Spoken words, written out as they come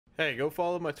Hey, go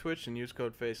follow my Twitch and use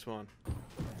code Swan.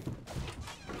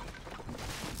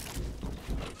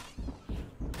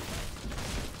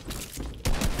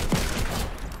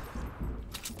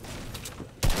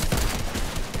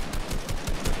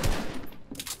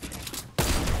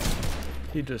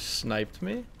 He just sniped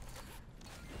me?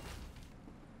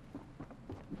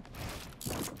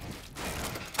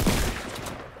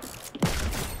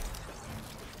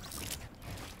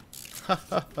 Ha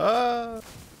ha ha!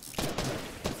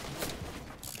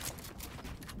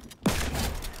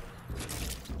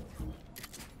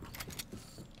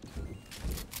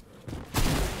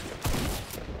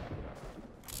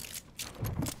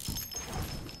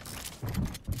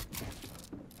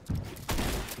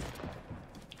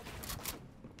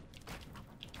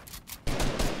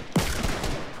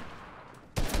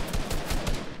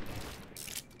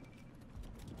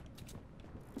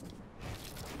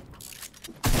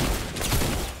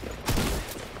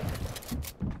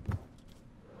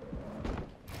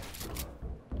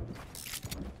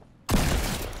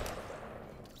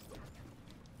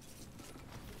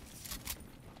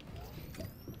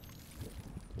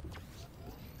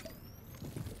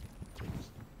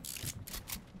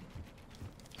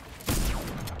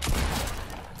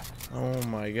 Oh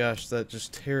my gosh, that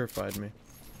just terrified me.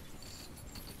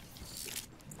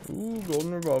 Ooh,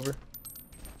 golden revolver.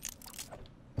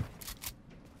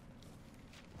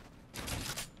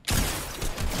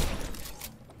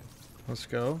 Let's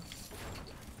go.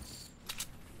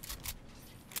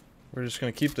 We're just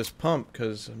gonna keep this pump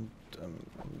because I'm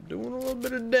doing a little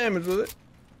bit of damage with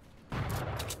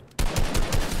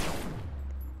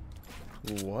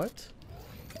it. What?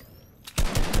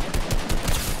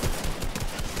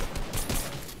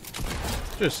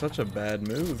 Just such a bad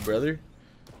move, brother.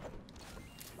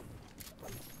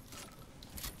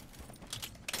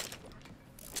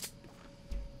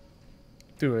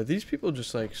 Dude, are these people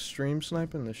just like stream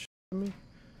sniping the shit out of me?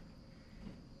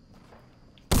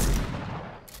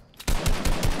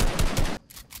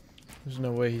 There's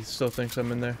no way he still thinks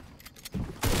I'm in there.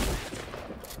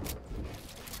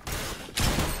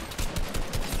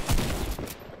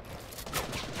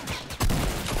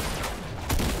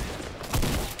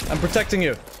 I'm protecting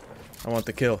you. I want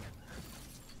the kill.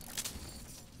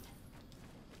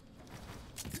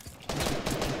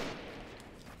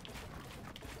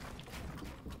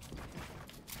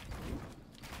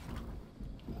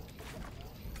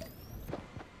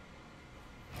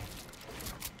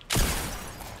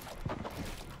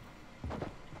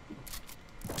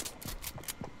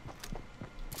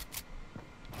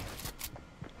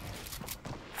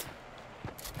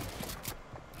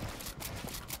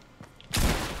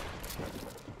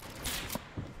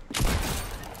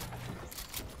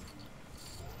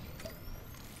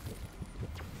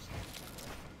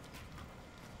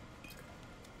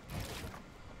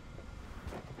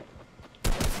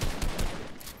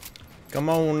 Come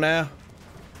on now.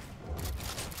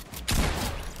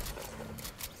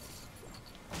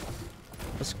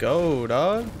 Let's go,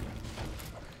 dog.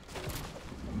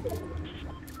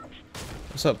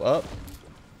 What's up, up?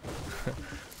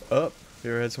 Up?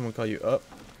 You ever had someone call you up?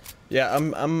 Yeah,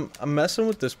 I'm messing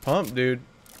with this pump, dude.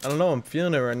 I don't know, I'm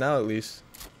feeling it right now at least.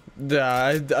 Yeah,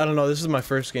 I don't know, this is my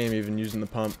first game even using the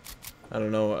pump. I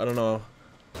don't know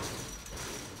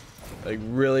like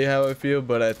really how I feel,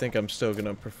 but I think I'm still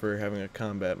gonna prefer having a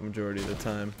combat majority of the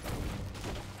time.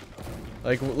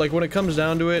 Like when it comes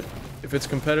down to it, if it's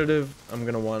competitive, I'm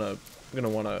gonna wanna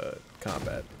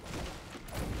combat,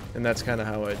 and that's kind of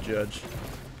how I judge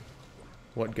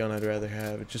what gun I'd rather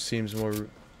have. It just seems more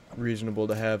reasonable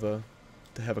to have a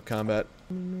combat.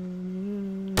 I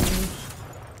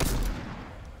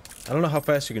don't know how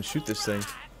fast you can shoot this thing.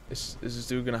 Is this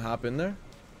dude gonna hop in there?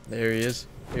 There he is.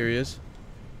 Here he is.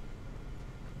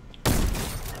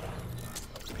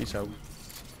 Peace out.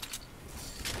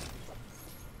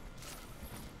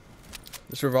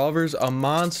 This revolver's a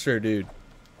monster, dude.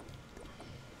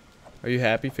 Are you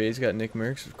happy FaZe got Nick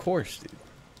Mercs? Of course, dude.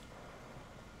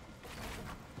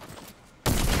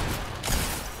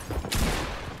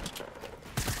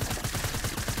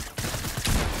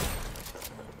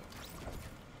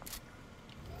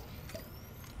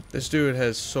 This dude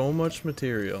has so much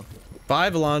material.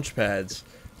 5 launch pads.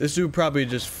 This dude probably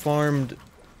just farmed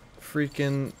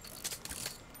freaking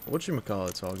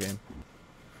whatchamacallits all game.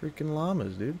 Freaking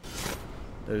llamas, dude.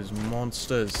 Those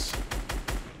monsters.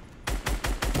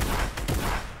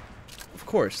 Of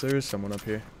course, there is someone up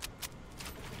here.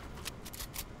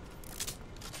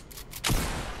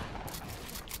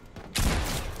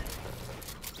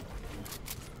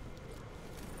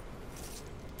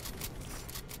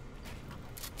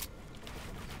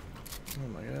 Oh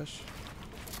my gosh.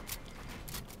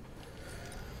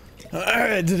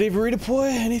 Alright, did he redeploy?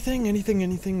 Anything?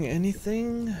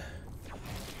 Anything?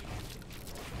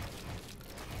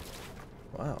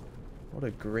 Wow. What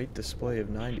a great display of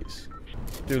 90s.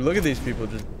 Dude, look at these people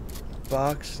just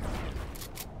boxed.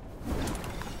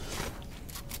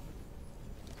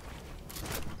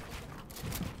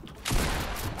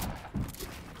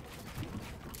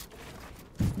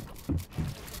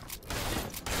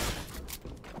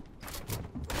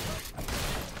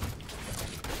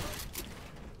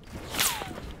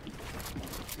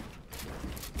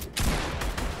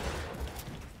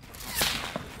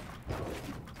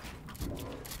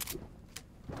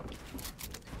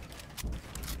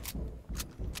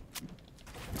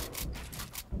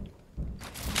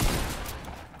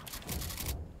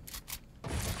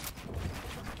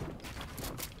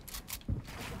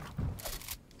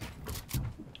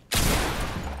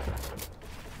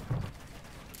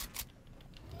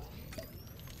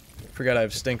 Forgot I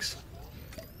have stinks.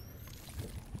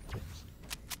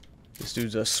 This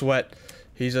dude's a sweat.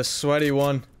 He's a sweaty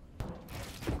one.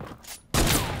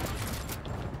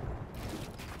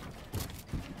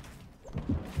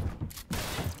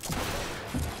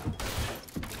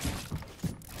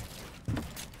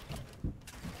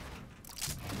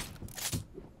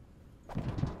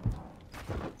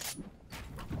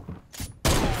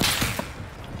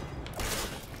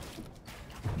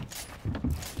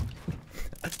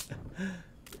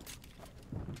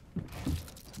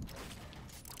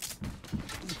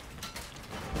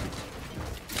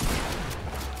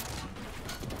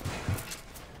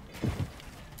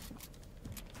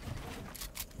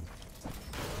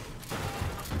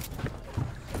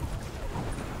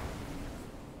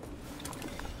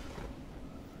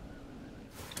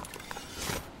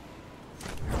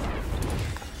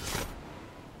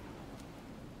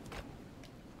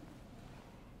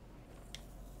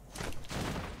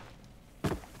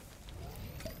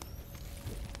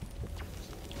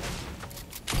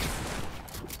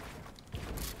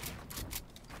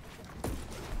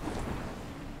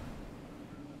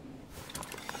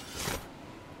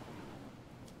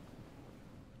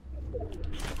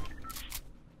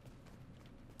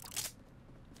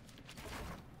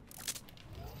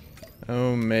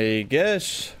 Oh my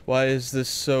gosh, why is this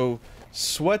so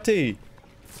sweaty?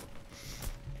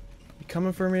 You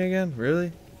coming for me again?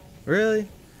 Really? Really?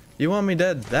 You want me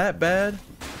dead that bad?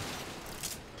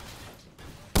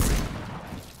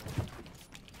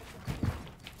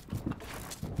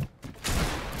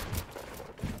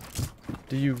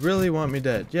 Do you really want me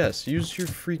dead? Yes, use your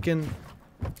freaking...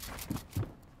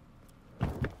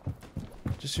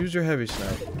 Just use your heavy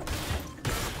snipe.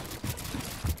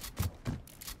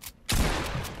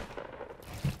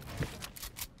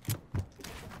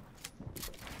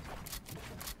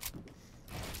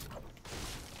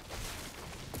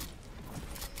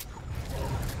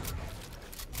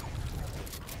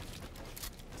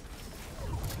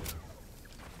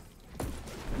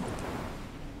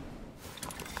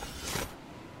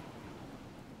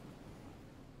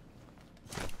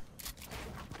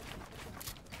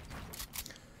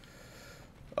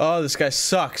 Oh, this guy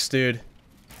sucks, dude.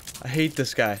 I hate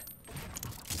this guy.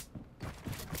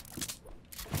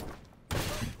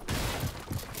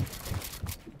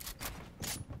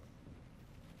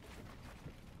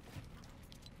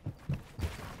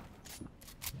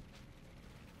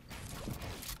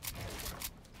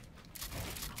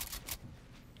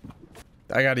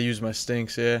 I gotta use my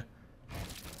stinks, yeah.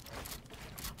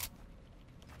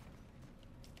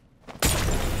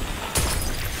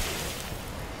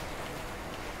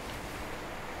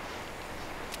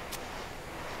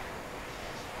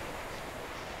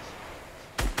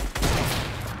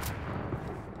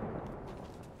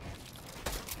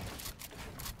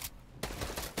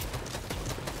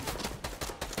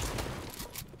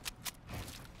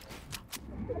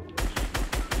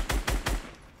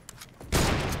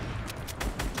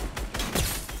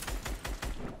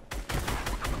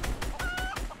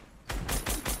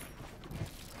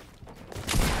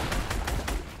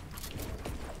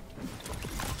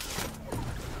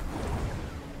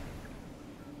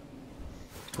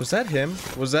 Was that him?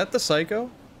 Was that the psycho?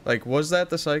 Like, was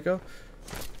that the psycho?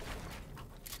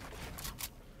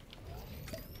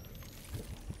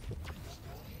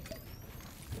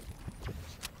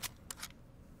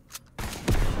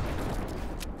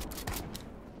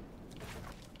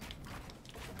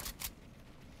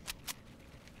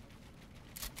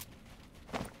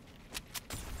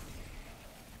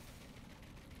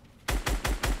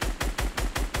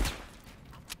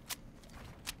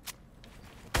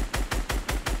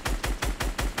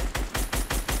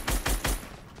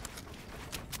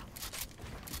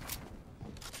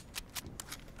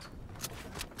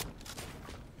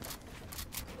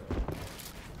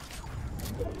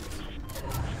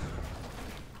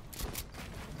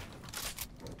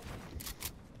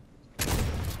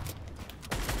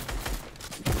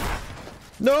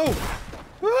 No!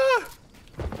 Ah!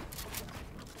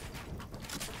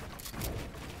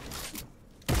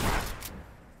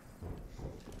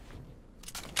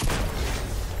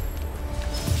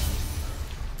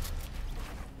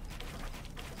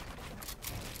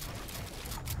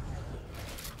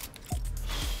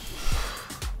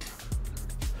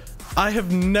 I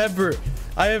have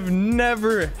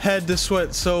never had to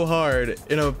sweat so hard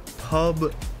in a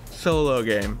pub solo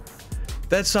game.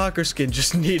 That soccer skin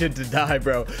just needed to die,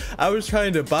 bro. I was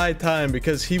trying to buy time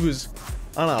because he was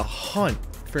on a hunt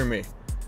for me.